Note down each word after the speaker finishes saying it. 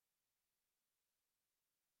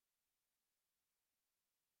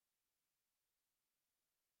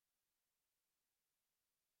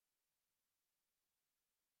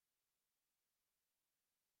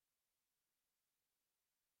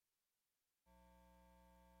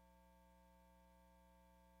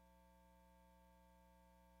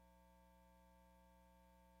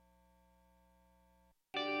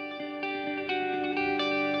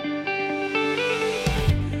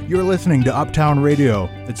You're listening to Uptown Radio.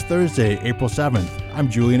 It's Thursday, April 7th. I'm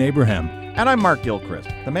Julian Abraham. And I'm Mark Gilchrist.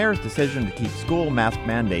 The mayor's decision to keep school mask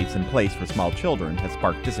mandates in place for small children has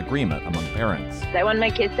sparked disagreement among parents. I want my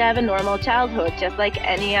kids to have a normal childhood, just like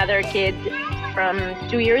any other kid from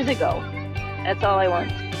 2 years ago. That's all I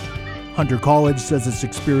want. Hunter College says it's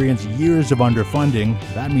experienced years of underfunding.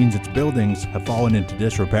 That means its buildings have fallen into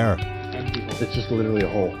disrepair. It's just literally a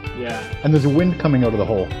hole. Yeah. And there's a wind coming out of the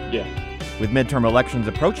hole. Yeah. With midterm elections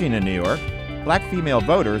approaching in New York, Black female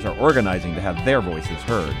voters are organizing to have their voices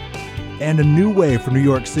heard. And a new way for New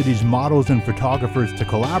York City's models and photographers to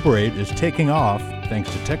collaborate is taking off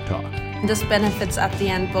thanks to TikTok. This benefits at the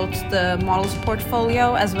end both the model's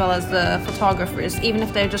portfolio as well as the photographers, even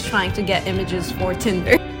if they're just trying to get images for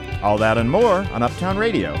Tinder. All that and more on Uptown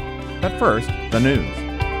Radio. But first, the news.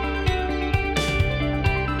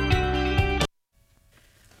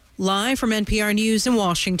 Live from NPR News in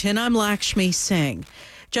Washington, I'm Lakshmi Singh.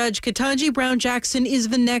 Judge Ketanji Brown Jackson is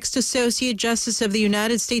the next Associate Justice of the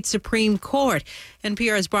United States Supreme Court.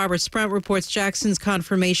 NPR's Barbara Sprunt reports Jackson's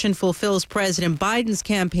confirmation fulfills President Biden's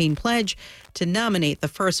campaign pledge to nominate the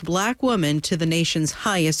first Black woman to the nation's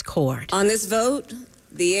highest court. On this vote,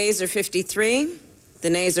 the yeas are 53, the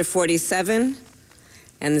nays are 47,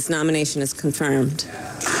 and this nomination is confirmed.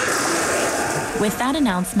 With that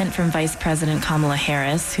announcement from Vice President Kamala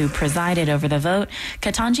Harris, who presided over the vote,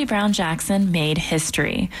 Ketanji Brown Jackson made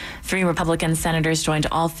history. 3 Republican senators joined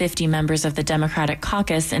all 50 members of the Democratic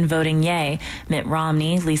caucus in voting yay: Mitt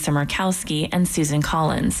Romney, Lisa Murkowski, and Susan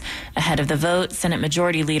Collins. Ahead of the vote, Senate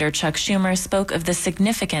Majority Leader Chuck Schumer spoke of the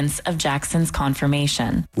significance of Jackson's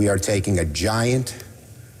confirmation. We are taking a giant,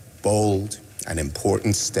 bold, and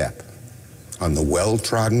important step on the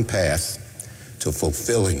well-trodden path to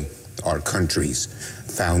fulfilling our country's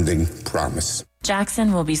founding promise.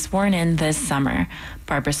 Jackson will be sworn in this summer.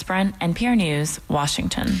 Barbara Sprunt, NPR News,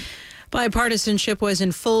 Washington. Bipartisanship was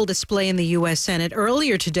in full display in the U.S. Senate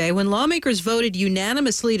earlier today when lawmakers voted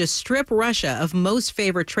unanimously to strip Russia of most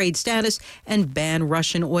favored trade status and ban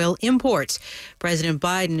Russian oil imports. President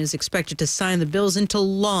Biden is expected to sign the bills into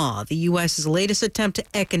law, the U.S.'s latest attempt to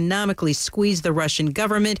economically squeeze the Russian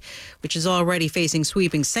government, which is already facing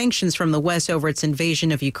sweeping sanctions from the West over its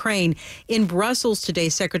invasion of Ukraine. In Brussels today,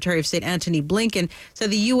 Secretary of State Antony Blinken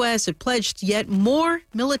said the U.S. had pledged yet more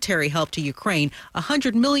military help to Ukraine,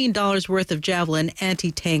 $100 million worth of Javelin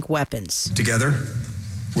anti-tank weapons. Together,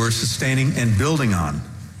 we're sustaining and building on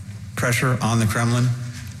pressure on the Kremlin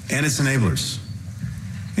and its enablers,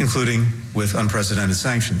 including with unprecedented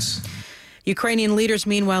sanctions. Ukrainian leaders,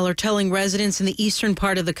 meanwhile, are telling residents in the eastern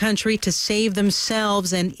part of the country to save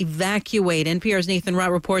themselves and evacuate. NPR's Nathan Rott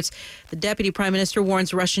reports the deputy prime minister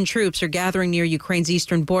warns Russian troops are gathering near Ukraine's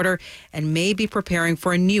eastern border and may be preparing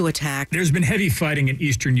for a new attack. There's been heavy fighting in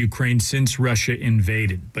eastern Ukraine since Russia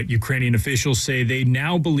invaded, but Ukrainian officials say they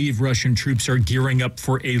now believe Russian troops are gearing up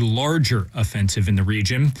for a larger offensive in the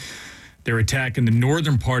region. Their attack in the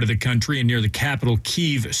northern part of the country and near the capital,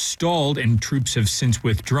 Kyiv, stalled, and troops have since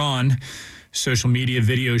withdrawn. Social media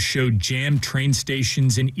videos showed jammed train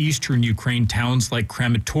stations in eastern Ukraine towns like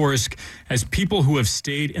Kramatorsk as people who have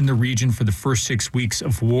stayed in the region for the first 6 weeks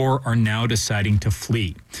of war are now deciding to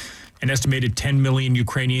flee. An estimated 10 million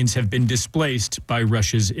Ukrainians have been displaced by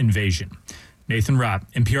Russia's invasion. Nathan Rott,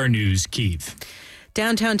 NPR News, Kyiv.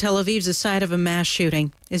 Downtown Tel Aviv is the site of a mass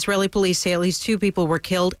shooting. Israeli police say at least 2 people were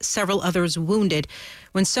killed, several others wounded,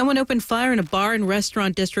 when someone opened fire in a bar and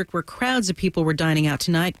restaurant district where crowds of people were dining out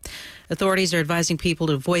tonight. Authorities are advising people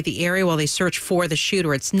to avoid the area while they search for the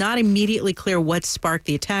shooter. It's not immediately clear what sparked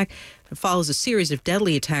the attack. It follows a series of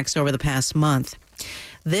deadly attacks over the past month.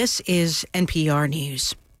 This is NPR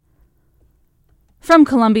News. From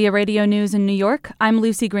Columbia Radio News in New York, I'm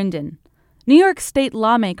Lucy Grindon. New York state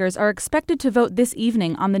lawmakers are expected to vote this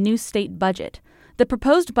evening on the new state budget. The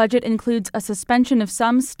proposed budget includes a suspension of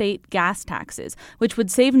some state gas taxes, which would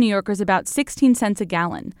save New Yorkers about 16 cents a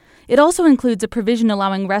gallon. It also includes a provision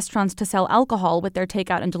allowing restaurants to sell alcohol with their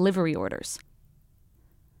takeout and delivery orders.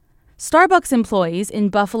 Starbucks employees in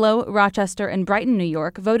Buffalo, Rochester, and Brighton, New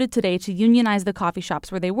York, voted today to unionize the coffee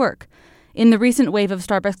shops where they work. In the recent wave of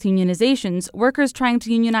Starbucks unionizations, workers trying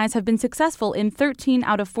to unionize have been successful in 13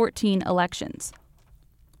 out of 14 elections.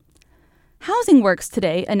 Housing Works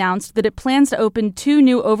today announced that it plans to open 2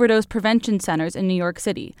 new overdose prevention centers in New York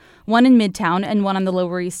City, one in Midtown and one on the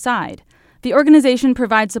Lower East Side. The organization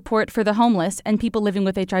provides support for the homeless and people living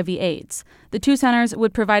with HIV/AIDS. The 2 centers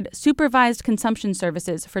would provide supervised consumption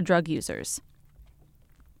services for drug users.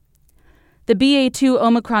 The BA.2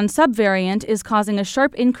 Omicron subvariant is causing a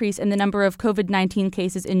sharp increase in the number of COVID-19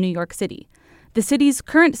 cases in New York City. The city's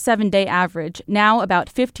current 7-day average, now about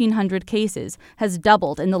 1,500 cases, has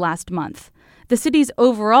doubled in the last month. The city's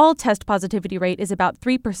overall test positivity rate is about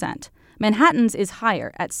 3%. Manhattan's is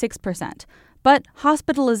higher at 6%, but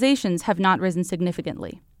hospitalizations have not risen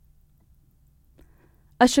significantly.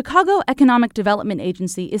 A Chicago economic development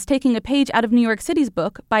agency is taking a page out of New York City's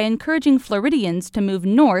book by encouraging Floridians to move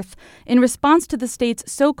north in response to the state's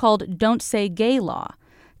so-called Don't Say Gay law.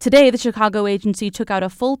 Today, the Chicago agency took out a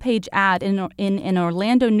full-page ad in an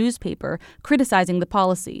Orlando newspaper criticizing the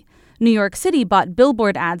policy. New York City bought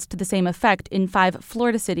billboard ads to the same effect in 5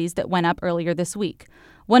 Florida cities that went up earlier this week.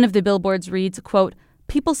 One of the billboards reads, quote,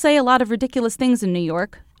 "People say a lot of ridiculous things in New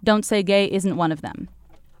York. Don't Say Gay isn't one of them."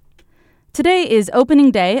 Today is opening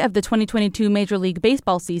day of the 2022 Major League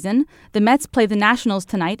Baseball season. The Mets play the Nationals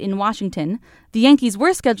tonight in Washington. The Yankees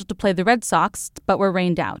were scheduled to play the Red Sox, but were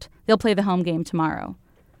rained out. They'll play the home game tomorrow.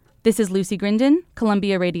 This is Lucy Grindon,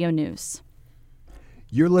 Columbia Radio News.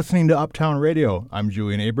 You're listening to Uptown Radio. I'm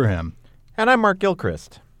Julian Abraham. And I'm Mark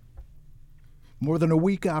Gilchrist. More than a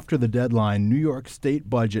week after the deadline, New York state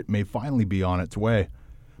budget may finally be on its way.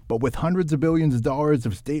 But with hundreds of billions of dollars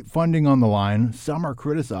of state funding on the line, some are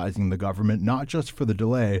criticizing the government not just for the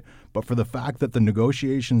delay, but for the fact that the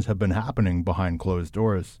negotiations have been happening behind closed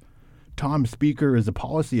doors. Tom Speaker is a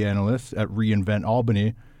policy analyst at Reinvent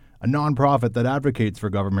Albany, a nonprofit that advocates for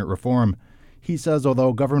government reform. He says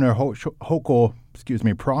although Governor Hochul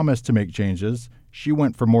promised to make changes, she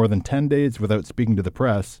went for more than 10 days without speaking to the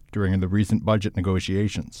press during the recent budget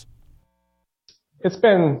negotiations. It's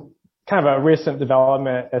been kind of a recent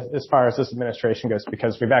development as far as this administration goes,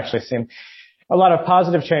 because we've actually seen a lot of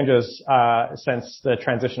positive changes since the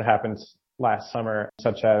transition happened last summer,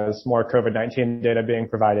 such as more COVID-19 data being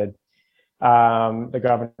provided. The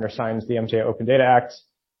governor signs the MTA Open Data Act.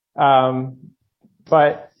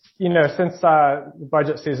 But, since the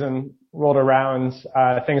budget season rolled around,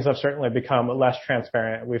 things have certainly become less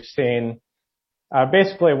transparent. We've seen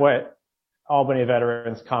basically what Albany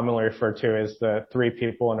veterans commonly refer to as the 3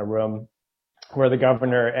 people in a room, where the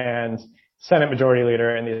governor and Senate Majority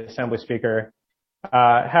Leader and the Assembly Speaker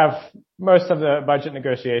have most of the budget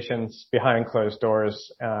negotiations behind closed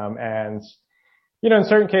doors. And, in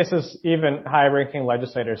certain cases, even high-ranking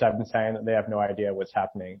legislators have been saying that they have no idea what's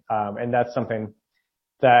happening. And that's something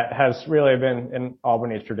that has really been in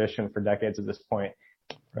Albany's tradition for decades at this point.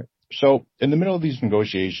 Right. So in the middle of these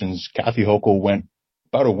negotiations, Kathy Hochul went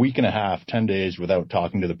about a week and a half, 10 days without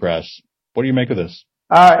talking to the press. What do you make of this?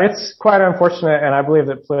 It's quite unfortunate, and I believe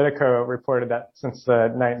that Politico reported that since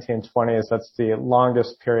the 1920s, that's the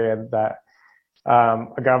longest period that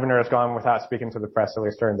a governor has gone without speaking to the press, at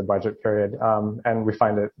least during the budget period. And we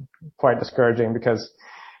find it quite discouraging because,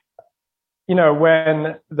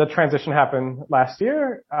 when the transition happened last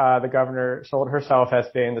year, the governor sold herself as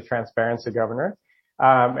being the transparency governor.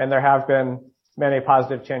 And there have been many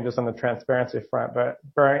positive changes on the transparency front, but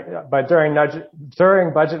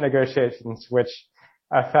during budget negotiations, which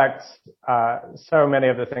affect so many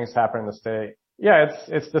of the things that happen in the state,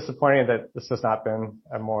 it's disappointing that this has not been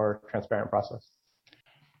a more transparent process.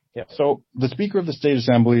 Yeah. So the Speaker of the State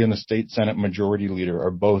Assembly and the State Senate Majority Leader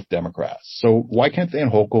are both Democrats. So why can't they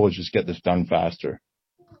and Hochul just get this done faster?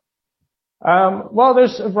 Well,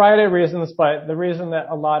 there's a variety of reasons, but the reason that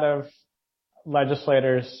a lot of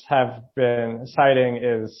legislators have been citing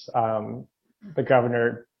is the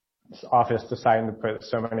governor's office deciding to put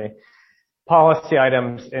so many policy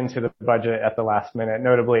items into the budget at the last minute,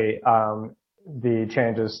 notably the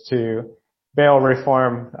changes to bail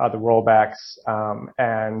reform, the rollbacks,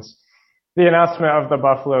 and the announcement of the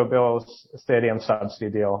Buffalo Bills stadium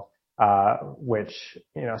subsidy deal, which,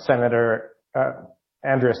 Senator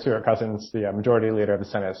Andrea Stewart-Cousins, the majority leader of the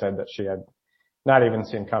Senate, said that she had not even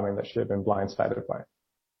seen coming, that she had been blindsided by.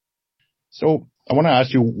 So I want to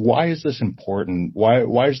ask you, why is this important?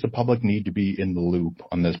 Why does the public need to be in the loop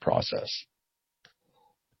on this process?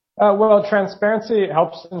 Well, transparency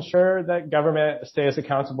helps ensure that government stays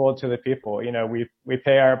accountable to the people. We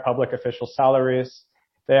pay our public officials salaries.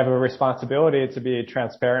 They have a responsibility to be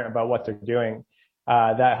transparent about what they're doing.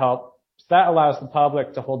 That allows the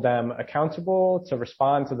public to hold them accountable, to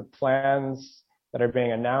respond to the plans that are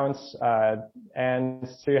being announced, and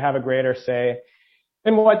to have a greater say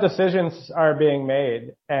in what decisions are being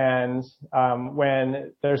made. And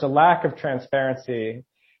when there's a lack of transparency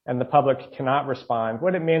and the public cannot respond,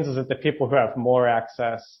 what it means is that the people who have more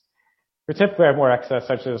access, who typically have more access,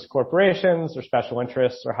 such as corporations or special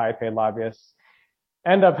interests or high-paid lobbyists,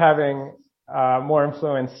 end up having more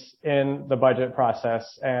influence in the budget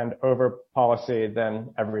process and over policy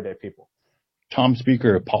than everyday people. Tom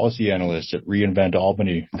Speaker, policy analyst at Reinvent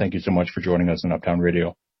Albany, thank you so much for joining us on Uptown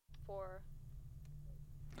Radio.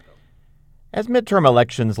 As midterm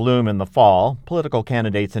elections loom in the fall, political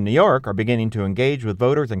candidates in New York are beginning to engage with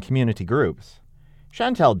voters and community groups.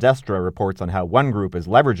 Chantel Destra reports on how one group is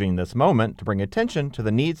leveraging this moment to bring attention to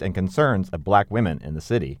the needs and concerns of Black women in the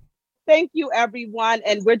city. Thank you, everyone,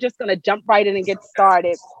 and we're just going to jump right in and get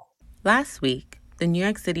started. Last week, the New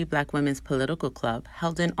York City Black Women's Political Club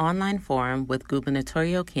held an online forum with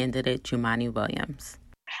gubernatorial candidate Jumaane Williams.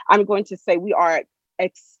 I'm going to say we are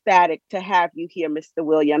ecstatic to have you here, Mr.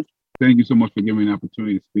 Williams. Thank you so much for giving me an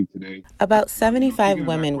opportunity to speak today. About 75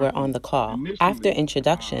 women were on the call. After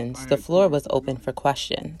introductions, the floor was open for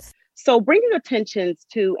questions. So bringing attention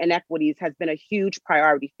to inequities has been a huge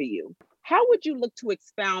priority for you. How would you look to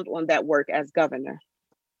expound on that work as governor?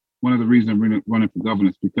 One of the reasons I'm running for governor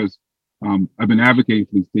is because I've been advocating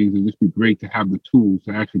for these things. It'd just be great to have the tools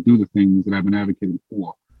to actually do the things that I've been advocating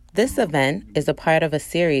for. This event is a part of a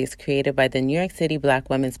series created by the New York City Black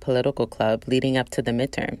Women's Political Club leading up to the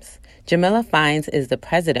midterms. Jamila Fines is the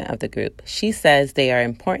president of the group. She says they are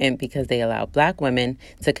important because they allow Black women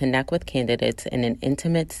to connect with candidates in an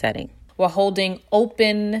intimate setting. We're holding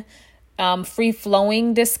open,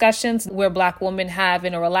 free-flowing discussions where Black women have,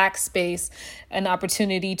 in a relaxed space, an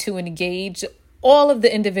opportunity to engage all of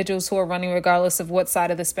the individuals who are running, regardless of what side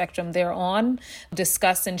of the spectrum they're on,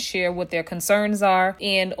 discuss and share what their concerns are,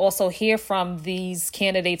 and also hear from these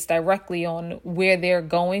candidates directly on where they're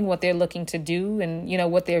going, what they're looking to do, and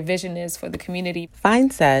what their vision is for the community. Fine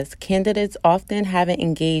says candidates often haven't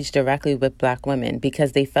engaged directly with Black women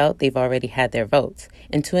because they felt they've already had their votes.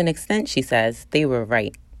 And to an extent, she says, they were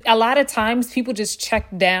right. A lot of times people just check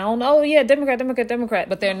down, oh yeah, Democrat,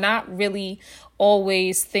 but they're not really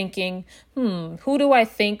always thinking, who do I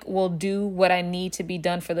think will do what I need to be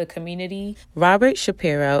done for the community? Robert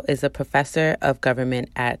Shapiro is a professor of government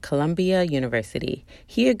at Columbia University.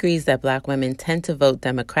 He agrees that Black women tend to vote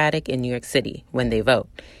Democratic in New York City when they vote.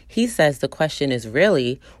 He says the question is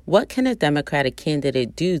really, what can a Democratic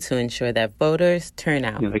candidate do to ensure that voters turn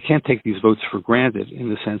out? They can't take these votes for granted in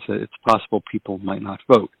the sense that it's possible people might not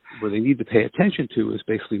vote. What they need to pay attention to is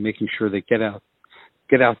basically making sure they get out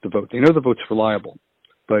the vote. They know the vote's reliable,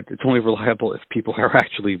 but it's only reliable if people are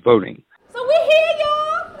actually voting. So we're here,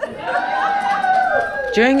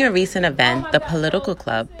 y'all! During a recent event, the Political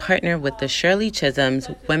Club partnered with the Shirley Chisholm's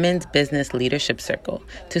Women's Business Leadership Circle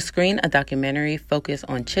to screen a documentary focused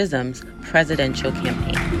on Chisholm's presidential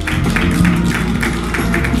campaign.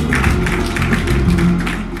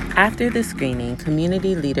 After the screening,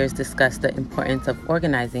 community leaders discussed the importance of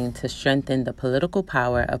organizing to strengthen the political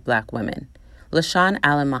power of Black women. LaShawn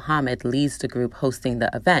Allen Muhammad leads the group hosting the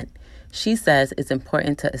event. She says it's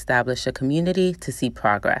important to establish a community to see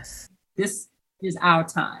progress. This is our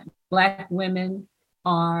time. Black women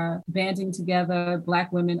are banding together.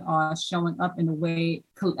 Black women are showing up in a way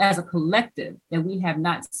as a collective that we have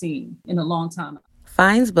not seen in a long time.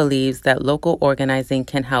 Fines believes that local organizing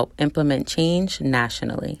can help implement change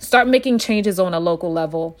nationally. Start making changes on a local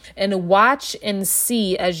level and watch and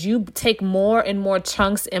see as you take more and more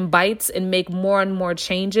chunks and bites and make more and more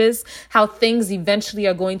changes, how things eventually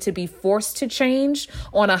are going to be forced to change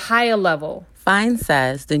on a higher level. Fine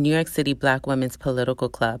says the New York City Black Women's Political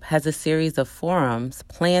Club has a series of forums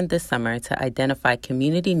planned this summer to identify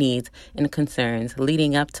community needs and concerns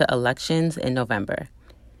leading up to elections in November.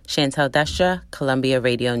 Chantel Destra, Columbia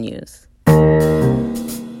Radio News.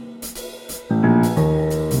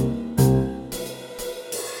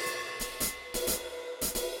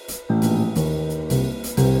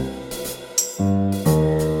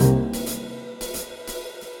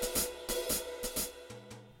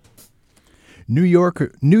 New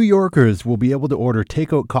Yorkers will be able to order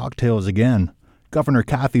takeout cocktails again. Governor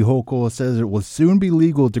Kathy Hochul says it will soon be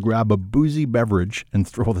legal to grab a boozy beverage and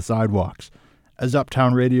stroll the sidewalks. As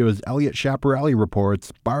Uptown Radio's Elliot Chaparelli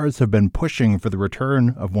reports, bars have been pushing for the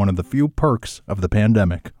return of one of the few perks of the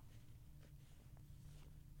pandemic.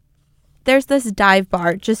 There's this dive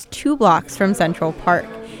bar just 2 blocks from Central Park.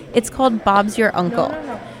 It's called Bob's Your Uncle.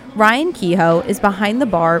 Ryan Kehoe is behind the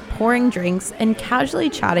bar pouring drinks and casually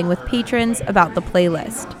chatting with patrons about the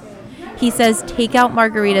playlist. He says takeout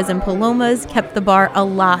margaritas and palomas kept the bar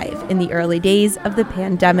alive in the early days of the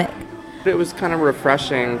pandemic. It was kind of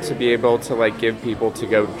refreshing to be able to give people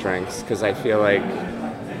to-go drinks because I feel like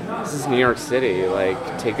this is New York City.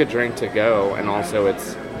 Take a drink to go, and also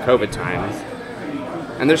it's COVID times.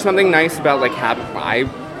 And there's something nice about I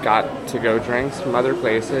got to-go drinks from other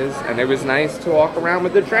places, and it was nice to walk around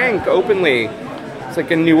with a drink openly. It's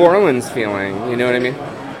like a New Orleans feeling, you know what I mean?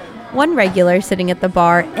 One regular sitting at the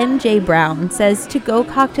bar, MJ Brown, says to-go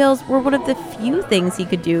cocktails were one of the few things he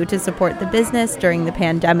could do to support the business during the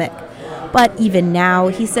pandemic. But even now,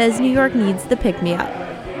 he says New York needs the pick-me-up.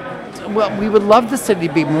 well, we would love the city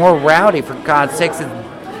to be more rowdy, for God's sakes.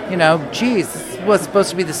 This was supposed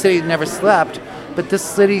to be the city that never slept, but this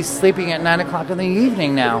city's sleeping at 9 o'clock in the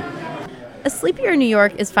evening now. A sleepier New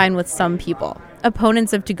York is fine with some people.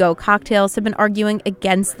 Opponents of to-go cocktails have been arguing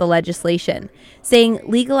against the legislation, saying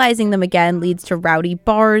legalizing them again leads to rowdy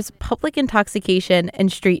bars, public intoxication,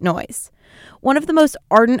 and street noise. One of the most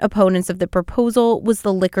ardent opponents of the proposal was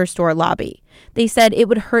the liquor store lobby. They said it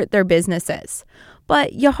would hurt their businesses.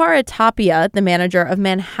 But Yahara Tapia, the manager of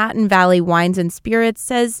Manhattan Valley Wines and Spirits,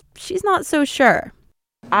 says she's not so sure.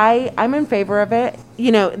 I'm in favor of it.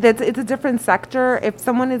 It's a different sector. If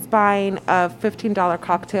someone is buying a $15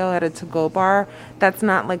 cocktail at a to-go bar, that's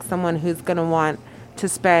not like someone who's going to want to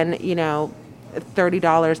spend,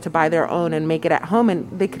 $30 to buy their own and make it at home, and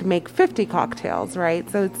they could make 50 cocktails, right?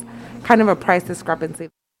 So it's kind of a price discrepancy.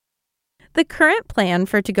 The current plan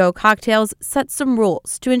for to-go cocktails sets some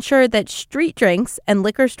rules to ensure that street drinks and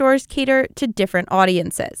liquor stores cater to different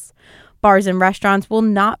audiences. Bars and restaurants will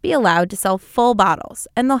not be allowed to sell full bottles,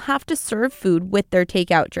 and they'll have to serve food with their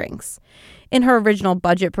takeout drinks. In her original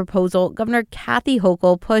budget proposal, Governor Kathy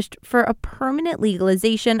Hochul pushed for a permanent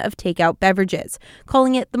legalization of takeout beverages,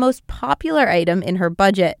 calling it the most popular item in her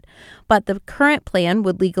budget. But the current plan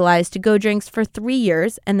would legalize to-go drinks for 3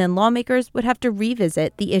 years, and then lawmakers would have to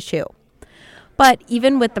revisit the issue. But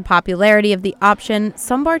even with the popularity of the option,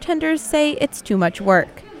 some bartenders say it's too much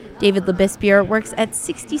work. David Lebispier works at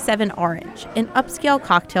 67 Orange, an upscale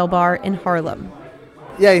cocktail bar in Harlem.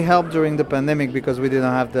 Yeah, it helped during the pandemic because we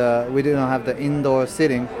didn't have the indoor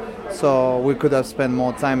seating, so we could have spent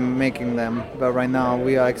more time making them. But right now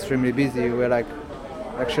we are extremely busy. We're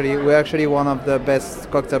actually one of the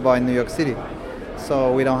best cocktail bar in New York City,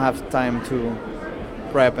 so we don't have time to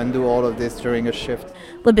prep and do all of this during a shift.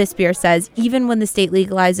 Lebispier says even when the state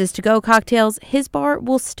legalizes to-go cocktails, his bar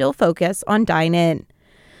will still focus on dine-in.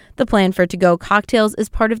 The plan for to-go cocktails is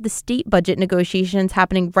part of the state budget negotiations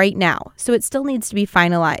happening right now, so it still needs to be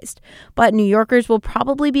finalized. But New Yorkers will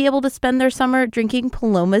probably be able to spend their summer drinking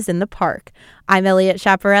Palomas in the park. I'm Elliot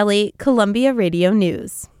Schiaparelli, Columbia Radio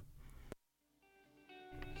News.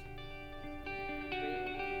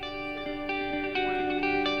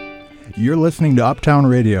 You're listening to Uptown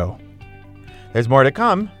Radio. There's more to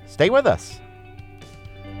come. Stay with us.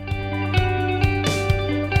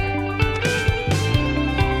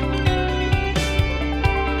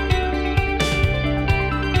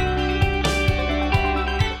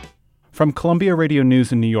 From Columbia Radio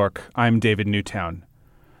News in New York, I'm David Newtown.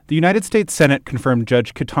 The United States Senate confirmed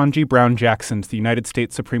Judge Ketanji Brown Jackson to the United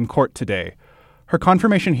States Supreme Court today. Her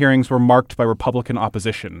confirmation hearings were marked by Republican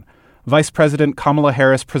opposition. Vice President Kamala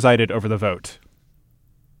Harris presided over the vote.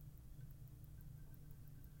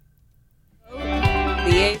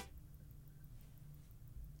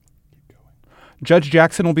 Judge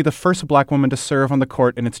Jackson will be the first black woman to serve on the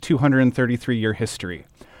court in its 233-year history.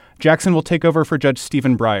 Jackson will take over for Judge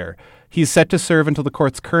Stephen Breyer. He's set to serve until the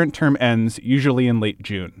court's current term ends, usually in late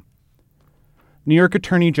June. New York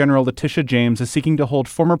Attorney General Letitia James is seeking to hold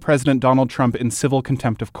former President Donald Trump in civil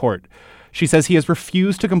contempt of court. She says he has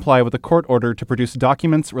refused to comply with a court order to produce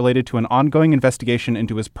documents related to an ongoing investigation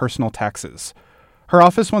into his personal taxes. Her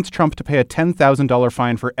office wants Trump to pay a $10,000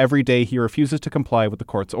 fine for every day he refuses to comply with the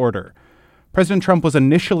court's order. President Trump was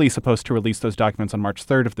initially supposed to release those documents on March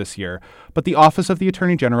 3rd of this year, but the Office of the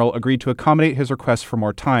Attorney General agreed to accommodate his request for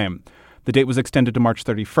more time. The date was extended to March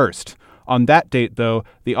 31st. On that date, though,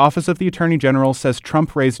 the Office of the Attorney General says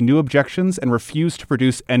Trump raised new objections and refused to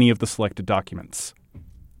produce any of the selected documents.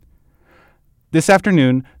 This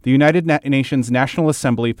afternoon, the United Nations National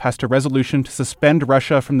Assembly passed a resolution to suspend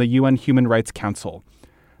Russia from the UN Human Rights Council.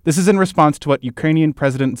 This is in response to what Ukrainian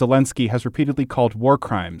President Zelensky has repeatedly called war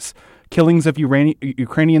crimes, killings of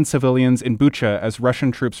Ukrainian civilians in Bucha as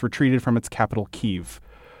Russian troops retreated from its capital, Kyiv.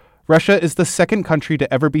 Russia is the second country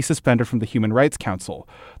to ever be suspended from the Human Rights Council.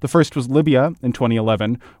 The first was Libya in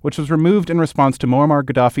 2011, which was removed in response to Muammar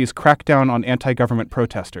Gaddafi's crackdown on anti-government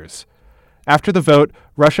protesters. After the vote,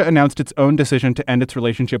 Russia announced its own decision to end its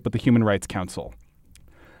relationship with the Human Rights Council.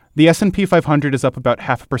 The S&P 500 is up about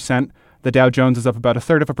 0.5%, the Dow Jones is up about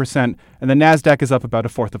 0.33%, and the NASDAQ is up about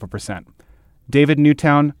 0.25%. David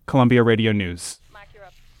Newtown, Columbia Radio News.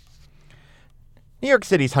 New York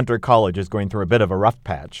City's Hunter College is going through a bit of a rough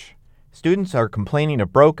patch. Students are complaining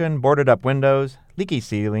of broken, boarded-up windows, leaky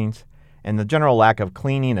ceilings, and the general lack of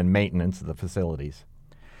cleaning and maintenance of the facilities.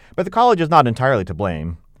 But the college is not entirely to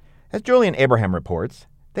blame. As Julian Abraham reports,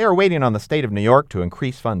 they are waiting on the state of New York to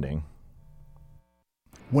increase funding.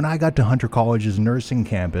 When I got to Hunter College's nursing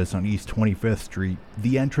campus on East 25th Street,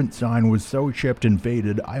 the entrance sign was so chipped and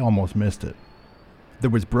faded I almost missed it. There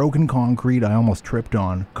was broken concrete I almost tripped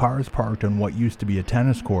on, cars parked on what used to be a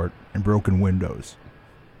tennis court, and broken windows.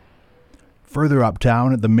 Further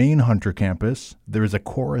uptown at the main Hunter campus, there is a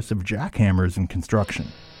chorus of jackhammers in construction.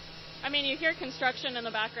 I mean, you hear construction in the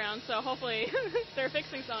background, so hopefully they're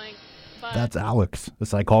fixing something. But That's Alex, a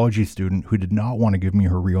psychology student who did not want to give me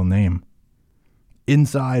her real name.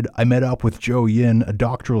 Inside, I met up with Joe Yin, a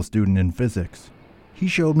doctoral student in physics. He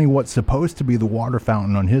showed me what's supposed to be the water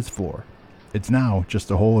fountain on his floor. It's now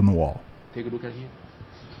just a hole in the wall. Take a look at here.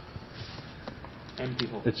 Empty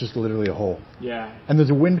hole. It's just literally a hole. Yeah. And there's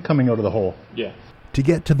a wind coming out of the hole. Yeah. To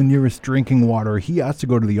get to the nearest drinking water, he has to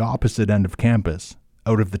go to the opposite end of campus.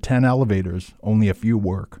 Out of the 10 elevators, only a few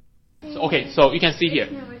work. So you can see here.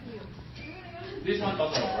 This one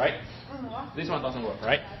doesn't work, right? This one doesn't work,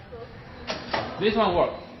 right? This one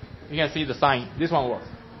works. You can see the sign. This one works.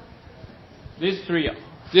 These three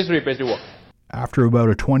basically work. After about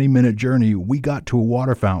a 20-minute journey, we got to a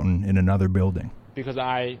water fountain in another building. Because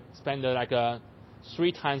I spent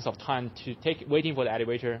 3 times of time waiting for the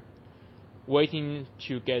elevator, waiting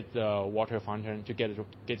to get the water fountain to get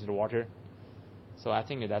to the water. So I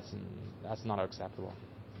think that's not acceptable.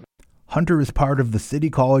 Hunter is part of the City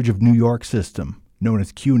College of New York system, known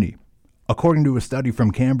as CUNY. According to a study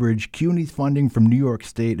from Cambridge, CUNY's funding from New York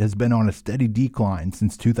State has been on a steady decline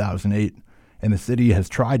since 2008, and the city has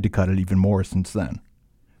tried to cut it even more since then.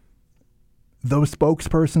 Though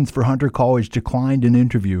spokespersons for Hunter College declined an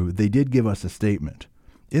interview, they did give us a statement.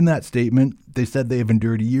 In that statement, they said they have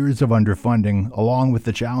endured years of underfunding, along with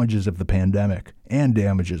the challenges of the pandemic and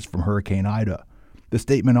damages from Hurricane Ida. The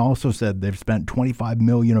statement also said they've spent $25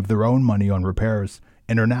 million of their own money on repairs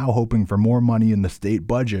and are now hoping for more money in the state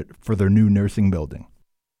budget for their new nursing building.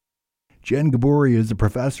 Jen Gaburi is a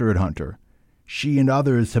professor at Hunter. She and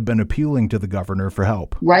others have been appealing to the governor for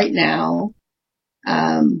help. Right now,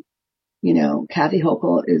 Kathy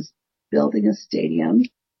Hochul is building a stadium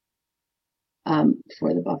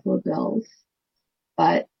for the Buffalo Bills,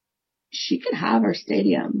 but she could have our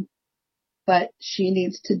stadium, but she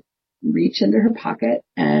needs to reach into her pocket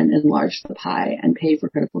and enlarge the pie and pay for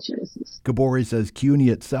critical services. Gabori says CUNY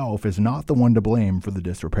itself is not the one to blame for the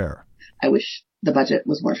disrepair. I wish the budget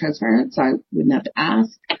was more transparent so I wouldn't have to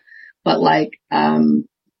ask, but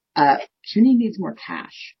CUNY needs more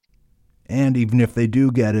cash. And even if they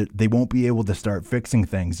do get it, they won't be able to start fixing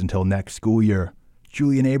things until next school year.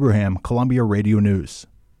 Julian Abraham, Columbia Radio News.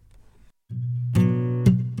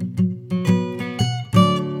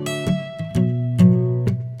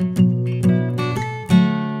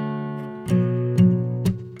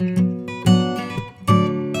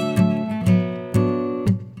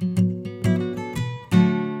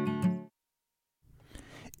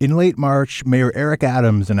 In late March, Mayor Eric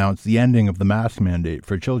Adams announced the ending of the mask mandate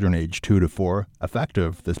for children aged 2 to 4,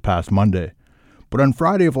 effective this past Monday. But on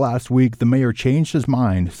Friday of last week, the mayor changed his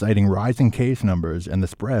mind, citing rising case numbers and the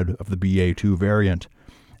spread of the BA2 variant.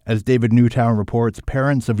 As David Newtown reports,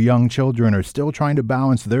 parents of young children are still trying to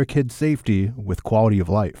balance their kids' safety with quality of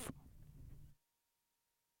life.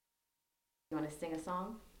 You want to sing a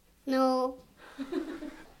song? No.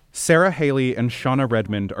 Sarah Haley and Shauna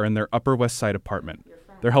Redmond are in their Upper West Side apartment.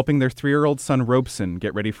 They're helping their 3-year-old son Robeson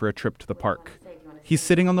get ready for a trip to the park. He's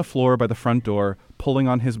sitting on the floor by the front door, pulling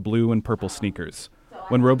on his blue and purple sneakers.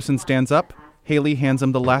 When Robeson stands up, Haley hands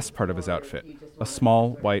him the last part of his outfit, a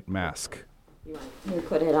small white mask. You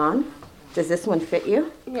put it on. Does this one fit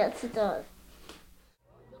you? Yes, it does.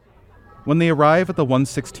 When they arrive at the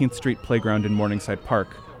 116th Street playground in Morningside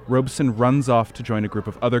Park, Robeson runs off to join a group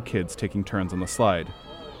of other kids taking turns on the slide.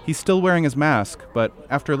 He's still wearing his mask, but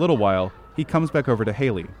after a little while, he comes back over to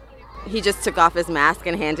Haley. He just took off his mask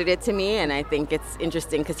and handed it to me, and I think it's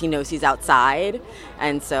interesting because he knows he's outside,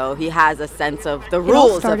 and so he has a sense of the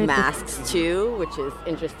rules of masks too, which is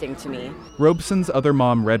interesting to me. Robeson's other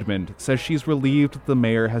mom, Redmond, says she's relieved the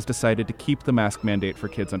mayor has decided to keep the mask mandate for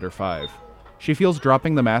kids under 5. She feels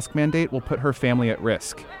dropping the mask mandate will put her family at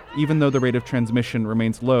risk, even though the rate of transmission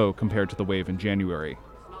remains low compared to the wave in January.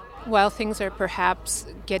 While things are perhaps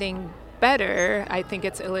getting better, I think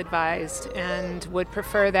it's ill-advised and would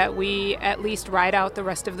prefer that we at least ride out the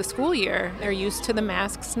rest of the school year. They're used to the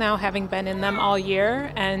masks now, having been in them all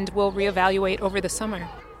year, and we'll reevaluate over the summer.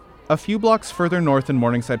 A few blocks further north in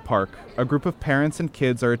Morningside Park, a group of parents and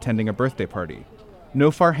kids are attending a birthday party.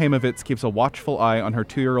 Nofar Heimovitz keeps a watchful eye on her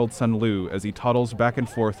 2-year-old son Lou as he toddles back and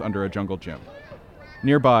forth under a jungle gym.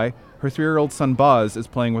 Nearby, her 3-year-old son Boz is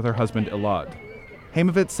playing with her husband Elad.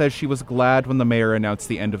 Heimovitz says she was glad when the mayor announced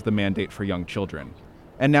the end of the mandate for young children.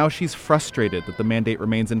 And now she's frustrated that the mandate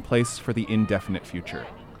remains in place for the indefinite future.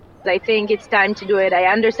 I think it's time to do it. I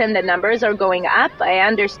understand the numbers are going up. I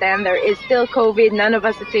understand there is still COVID. None of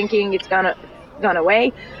us are thinking it's gone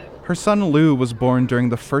away. Her son Lou was born during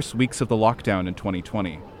the first weeks of the lockdown in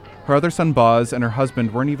 2020. Her other son Boz and her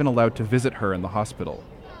husband weren't even allowed to visit her in the hospital.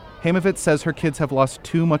 Heimovitz says her kids have lost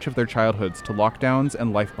too much of their childhoods to lockdowns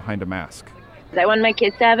and life behind a mask. I want my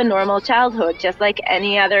kids to have a normal childhood, just like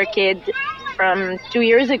any other kid from 2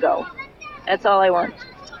 years ago. That's all I want.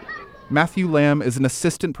 Matthew Lamb is an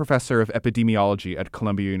assistant professor of epidemiology at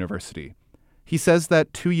Columbia University. He says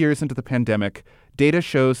that 2 years into the pandemic, data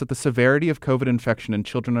shows that the severity of COVID infection in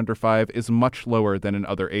children under 5 is much lower than in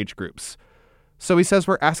other age groups. So he says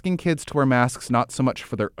we're asking kids to wear masks not so much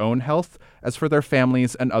for their own health as for their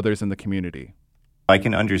families and others in the community. I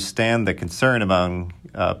can understand the concern among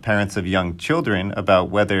parents of young children about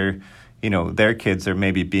whether, their kids are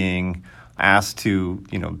maybe being asked to,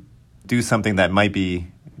 do something that might be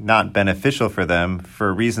not beneficial for them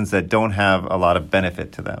for reasons that don't have a lot of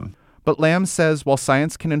benefit to them. But Lamb says while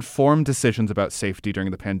science can inform decisions about safety during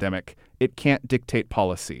the pandemic, it can't dictate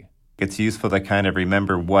policy. It's useful to kind of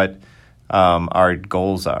remember what our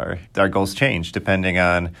goals are. Our goals change depending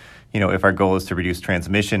on, if our goal is to reduce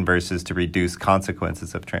transmission versus to reduce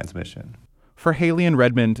consequences of transmission. For Haley and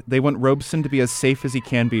Redmond, they want Robeson to be as safe as he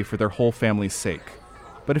can be for their whole family's sake.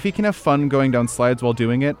 But if he can have fun going down slides while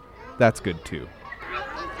doing it, that's good too.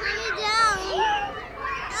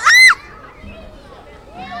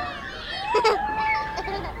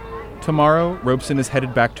 Tomorrow, Robeson is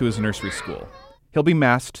headed back to his nursery school. He'll be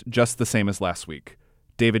masked just the same as last week.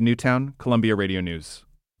 David Newtown, Columbia Radio News.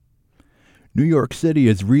 New York City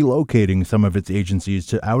is relocating some of its agencies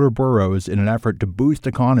to outer boroughs in an effort to boost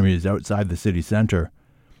economies outside the city center.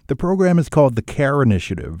 The program is called the CARE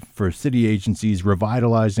Initiative for city agencies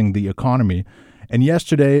revitalizing the economy, and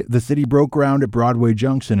yesterday the city broke ground at Broadway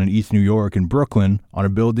Junction in East New York and Brooklyn on a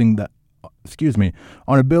building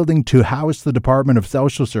to house the Department of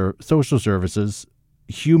Social Services,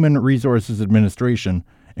 Human Resources Administration,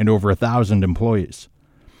 and over 1,000 employees.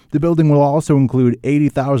 The building will also include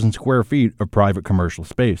 80,000 square feet of private commercial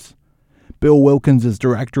space. Bill Wilkins is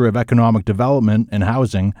Director of Economic Development and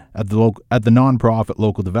Housing at the nonprofit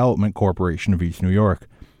Local Development Corporation of East New York.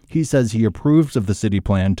 He says he approves of the city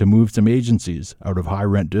plan to move some agencies out of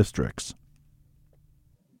high-rent districts.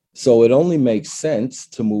 So it only makes sense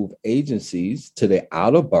to move agencies to the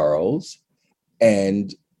outer boroughs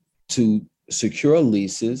and to secure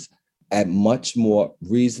leases at much more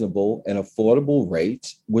reasonable and affordable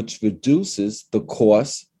rates, which reduces the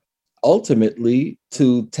cost ultimately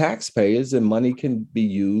to taxpayers, and money can be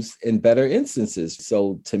used in better instances.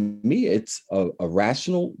 So to me, it's a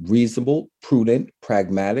rational, reasonable, prudent,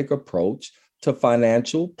 pragmatic approach to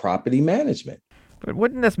financial property management. But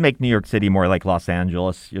wouldn't this make New York City more like Los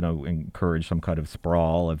Angeles, encourage some kind of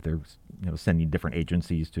sprawl if they're, sending different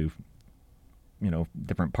agencies to,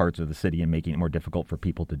 different parts of the city and making it more difficult for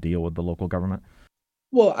people to deal with the local government?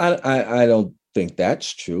 Well, I don't think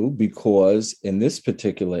that's true, because in this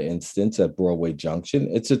particular instance at Broadway Junction,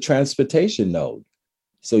 it's a transportation node.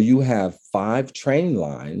 So you have 5 train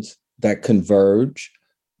lines that converge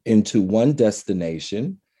into one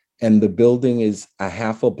destination, and the building is a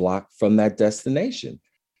half a block from that destination.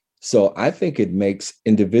 So I think it makes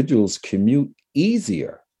individuals commute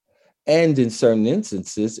easier. And in certain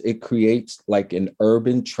instances, it creates like an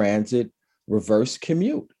urban transit reverse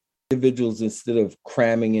commute. Individuals, instead of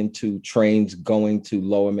cramming into trains going to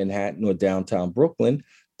Lower Manhattan or downtown Brooklyn,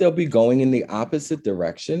 they'll be going in the opposite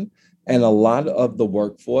direction. And a lot of the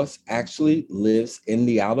workforce actually lives in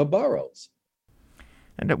the outer boroughs.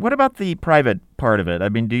 And what about the private part of it? I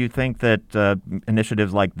mean, do you think that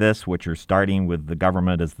initiatives like this, which are starting with the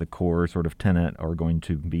government as the core sort of tenant, are going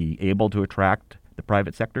to be able to attract the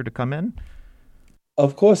private sector to come in?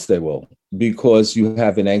 Of course they will, because you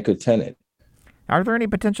have an anchor tenant. Are there any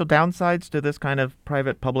potential downsides to this kind of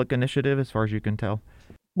private-public initiative, as far as you can tell?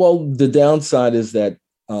 Well, the downside is that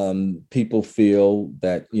people feel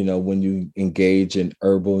that, when you engage in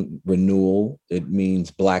urban renewal, it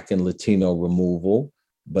means Black and Latino removal.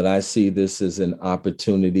 But I see this as an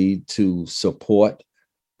opportunity to support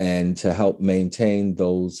and to help maintain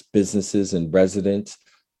those businesses and residents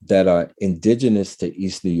that are indigenous to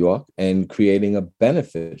East New York and creating a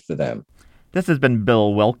benefit for them. This has been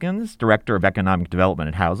Bill Wilkins, Director of Economic Development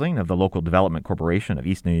and Housing of the Local Development Corporation of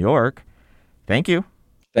East New York. Thank you.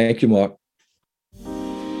 Thank you, Mark.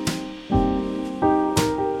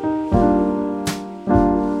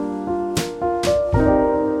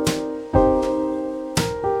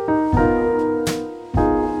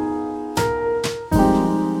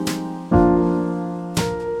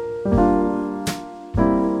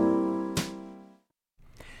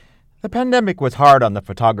 The pandemic was hard on the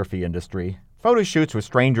photography industry. Photo shoots with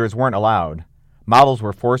strangers weren't allowed. Models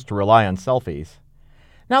were forced to rely on selfies.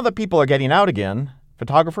 Now that people are getting out again,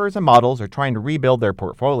 photographers and models are trying to rebuild their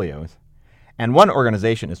portfolios. And one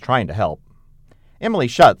organization is trying to help. Emily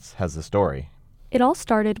Schutz has the story. It all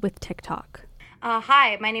started with TikTok.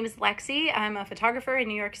 Hi, my name is Lexi. I'm a photographer in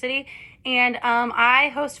New York City, and I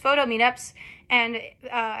host photo meetups. And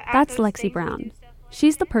that's Lexi Brown.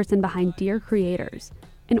 She's the person behind Dear Creators,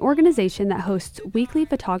 an organization that hosts weekly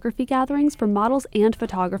photography gatherings for models and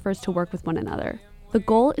photographers to work with one another. The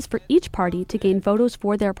goal is for each party to gain photos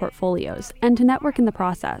for their portfolios and to network in the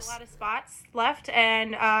process. A lot of spots left,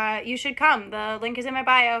 and you should come. The link is in my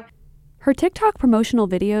bio. Her TikTok promotional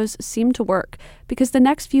videos seem to work because the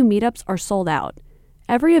next few meetups are sold out.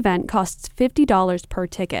 Every event costs $50 per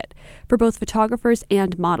ticket for both photographers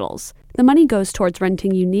and models. The money goes towards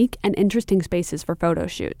renting unique and interesting spaces for photo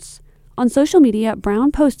shoots. On social media,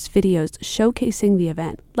 Brown posts videos showcasing the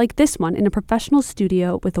event, like this one in a professional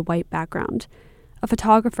studio with a white background. A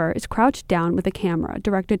photographer is crouched down with a camera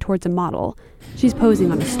directed towards a model. She's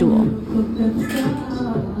posing on a stool.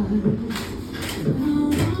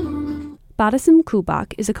 Badasim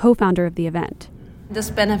Kubak is a co-founder of the event. This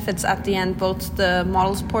benefits at the end both the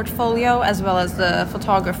model's portfolio as well as the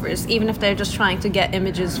photographers, even if they're just trying to get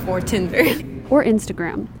images for Tinder. Or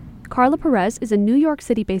Instagram. Carla Perez is a New York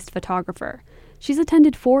City-based photographer. She's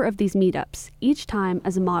attended 4 of these meetups, each time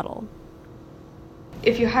as a model.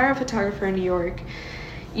 If you hire a photographer in New York,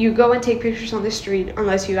 you go and take pictures on the street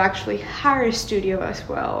unless you actually hire a studio as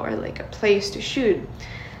well or like a place to shoot.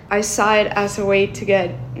 I saw it as a way to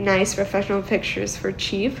get nice professional pictures for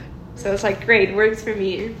cheap. So it's like, great, works for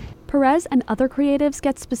me. Perez and other creatives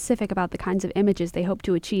get specific about the kinds of images they hope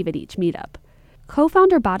to achieve at each meetup.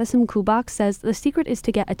 Co-founder Badasim Kubak says the secret is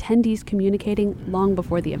to get attendees communicating long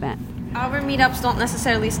before the event. Our meetups don't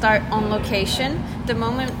necessarily start on location. The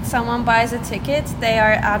moment someone buys a ticket, they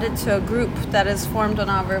are added to a group that is formed on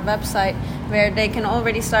our website where they can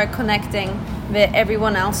already start connecting with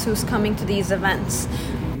everyone else who's coming to these events.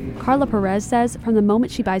 Carla Perez says from the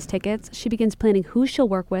moment she buys tickets, she begins planning who she'll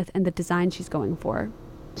work with and the design she's going for.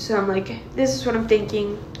 So I'm like, this is what I'm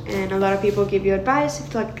thinking, and a lot of people give you advice.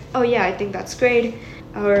 It's like, oh yeah, I think that's great.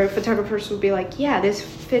 Or photographers will be like, yeah, this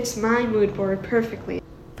fits my mood board perfectly.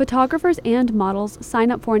 Photographers and models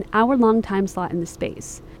sign up for an hour-long time slot in the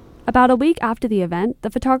space. About a week after the event, the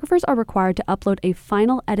photographers are required to upload a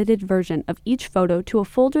final edited version of each photo to a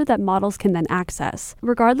folder that models can then access.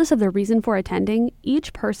 Regardless of their reason for attending,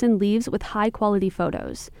 each person leaves with high-quality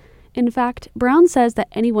photos. In fact, Brown says that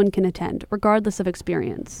anyone can attend, regardless of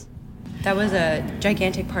experience. That was a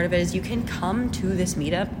gigantic part of it, is you can come to this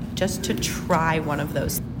meetup just to try one of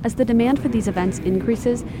those. As the demand for these events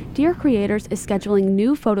increases, Dear Creators is scheduling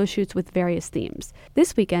new photo shoots with various themes.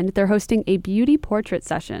 This weekend, they're hosting a beauty portrait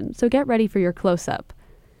session, so get ready for your close-up.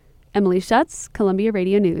 Emily Schutz, Columbia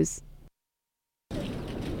Radio News.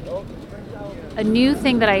 A new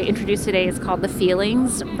thing that I introduced today is called the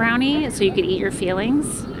Feelings Brownie, so you could eat your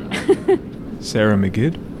feelings. Sarah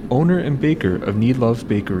McGidd, owner and baker of Need Love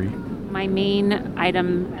Bakery. My main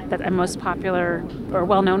item that I'm most popular or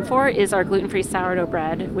well known for is our gluten-free sourdough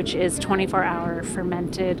bread, which is 24-hour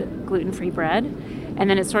fermented gluten-free bread. And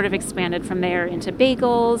then it's sort of expanded from there into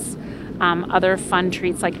bagels, other fun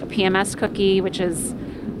treats like a PMS cookie, which is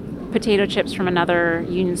potato chips from another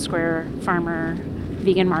Union Square farmer,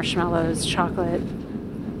 vegan marshmallows, chocolate.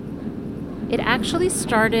 It actually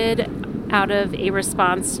started out of a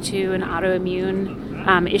response to an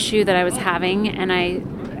autoimmune issue that I was having, and I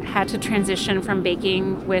had to transition from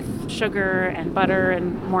baking with sugar and butter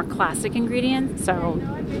and more classic ingredients. So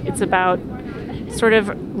it's about sort of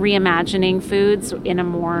reimagining foods in a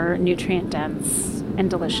more nutrient-dense and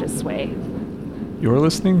delicious way. You're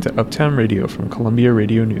listening to Uptown Radio from Columbia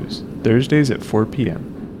Radio News, Thursdays at 4 p.m.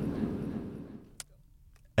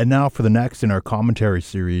 And now for the next in our commentary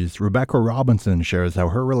series, Rebecca Robinson shares how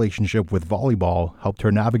her relationship with volleyball helped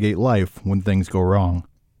her navigate life when things go wrong.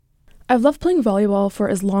 I've loved playing volleyball for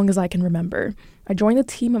as long as I can remember. I joined the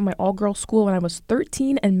team at my all-girls school when I was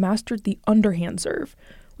 13 and mastered the underhand serve.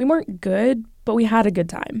 We weren't good, but we had a good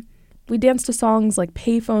time. We danced to songs like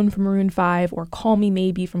Payphone from Maroon 5 or Call Me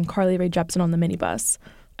Maybe from Carly Rae Jepsen on the minibus.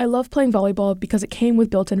 I love playing volleyball because it came with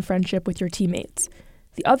built-in friendship with your teammates.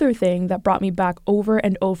 The other thing that brought me back over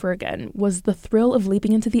and over again was the thrill of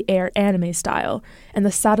leaping into the air anime style and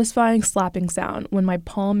the satisfying slapping sound when my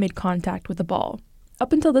palm made contact with the ball.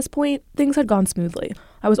 Up until this point, things had gone smoothly.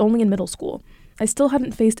 I was only in middle school. I still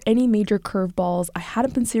hadn't faced any major curveballs, I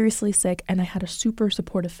hadn't been seriously sick, and I had a super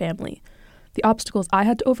supportive family. The obstacles I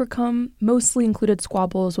had to overcome mostly included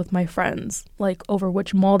squabbles with my friends, like over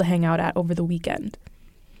which mall to hang out at over the weekend.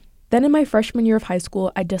 Then in my freshman year of high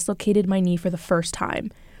school, I dislocated my knee for the first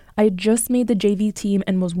time. I had just made the JV team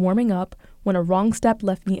and was warming up when a wrong step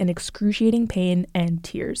left me in excruciating pain and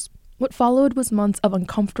tears. What followed was months of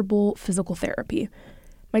uncomfortable physical therapy.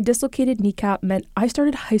 My dislocated kneecap meant I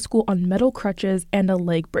started high school on metal crutches and a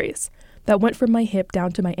leg brace that went from my hip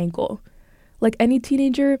down to my ankle. Like any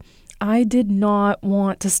teenager, I did not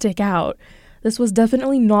want to stick out. This was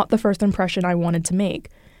definitely not the first impression I wanted to make.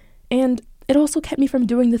 And it also kept me from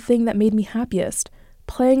doing the thing that made me happiest,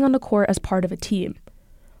 playing on the court as part of a team.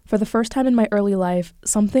 For the first time in my early life,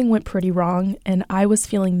 something went pretty wrong, and I was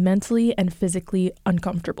feeling mentally and physically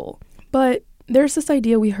uncomfortable. But there's this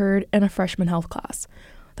idea we heard in a freshman health class,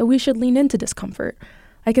 that we should lean into discomfort.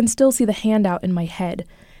 I can still see the handout in my head.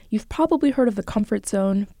 You've probably heard of the comfort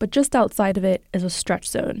zone, but just outside of it is a stretch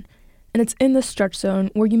zone. And it's in this stretch zone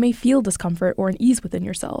where you may feel discomfort or unease within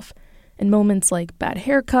yourself. In moments like bad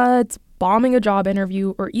haircuts, bombing a job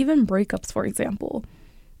interview, or even breakups, for example.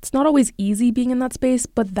 It's not always easy being in that space,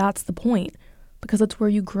 but that's the point, because it's where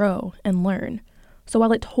you grow and learn. So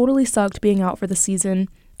while it totally sucked being out for the season,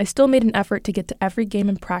 I still made an effort to get to every game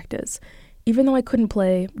and practice, even though I couldn't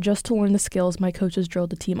play, just to learn the skills my coaches drilled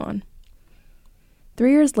the team on.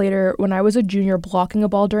 3 years later, when I was a junior blocking a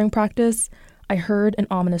ball during practice, I heard an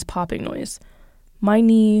ominous popping noise. My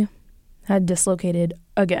knee had dislocated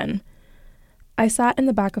again. I sat in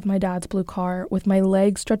the back of my dad's blue car with my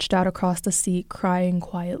legs stretched out across the seat, crying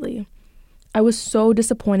quietly. I was so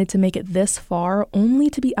disappointed to make it this far, only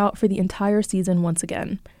to be out for the entire season once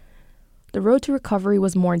again. The road to recovery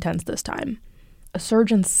was more intense this time. A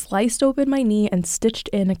surgeon sliced open my knee and stitched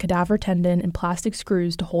in a cadaver tendon and plastic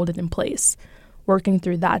screws to hold it in place. Working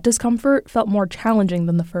through that discomfort felt more challenging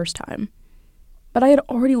than the first time. But I had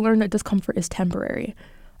already learned that discomfort is temporary.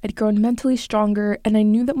 I'd grown mentally stronger, and I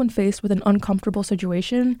knew that when faced with an uncomfortable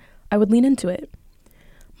situation, I would lean into it.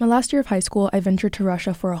 My last year of high school, I ventured to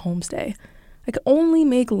Russia for a homestay. I could only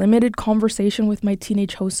make limited conversation with my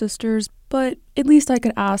teenage host sisters, but at least I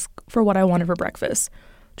could ask for what I wanted for breakfast.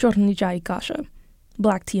 Chorny chai kasha,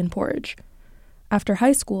 black tea and porridge. After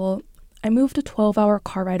high school, I moved a 12-hour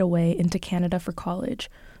car ride away into Canada for college,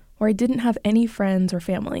 where I didn't have any friends or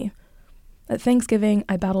family. At Thanksgiving,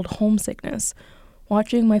 I battled homesickness,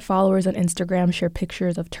 watching my followers on Instagram share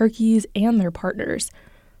pictures of turkeys and their partners.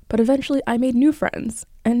 But eventually I made new friends,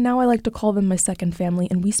 and now I like to call them my second family,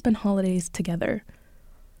 and we spend holidays together.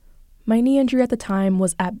 My knee injury at the time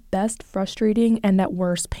was at best frustrating and at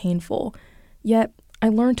worst painful, yet I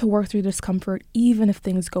learned to work through discomfort even if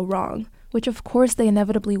things go wrong, which of course they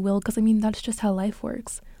inevitably will, because that's just how life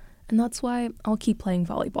works. And that's why I'll keep playing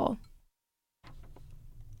volleyball.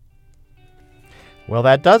 Well,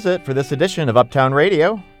 that does it for this edition of Uptown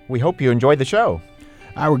Radio. We hope you enjoyed the show.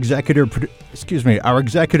 Our executive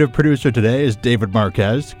producer today is David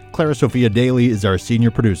Marquez. Clara Sophia Daly is our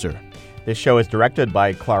senior producer. This show is directed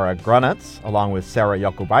by Clara Grunitz, along with Sarah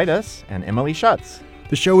Yakubaitis and Emily Schutz.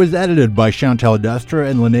 The show is edited by Chantel Destra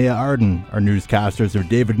and Linnea Arden. Our newscasters are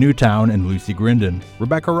David Newtown and Lucy Grindon.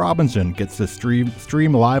 Rebecca Robinson gets to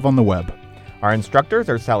stream live on the web. Our instructors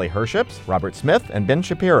are Sally Herships, Robert Smith, and Ben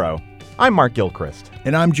Shapiro. I'm Mark Gilchrist.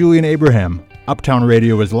 And I'm Julian Abraham. Uptown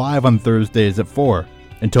Radio is live on Thursdays at 4.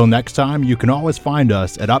 Until next time, you can always find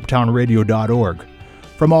us at uptownradio.org.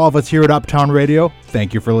 From all of us here at Uptown Radio,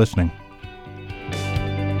 thank you for listening.